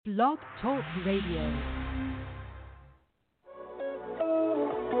Blog Talk Radio.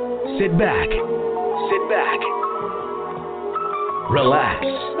 Sit back, relax,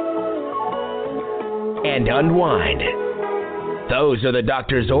 and unwind. Those are the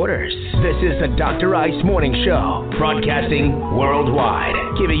doctor's orders. This is the Dr. Ice Morning Show, broadcasting worldwide,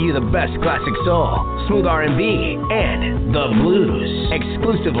 giving you the best classic soul, smooth R&B, and the blues,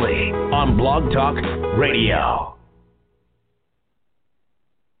 exclusively on Blog Talk Radio.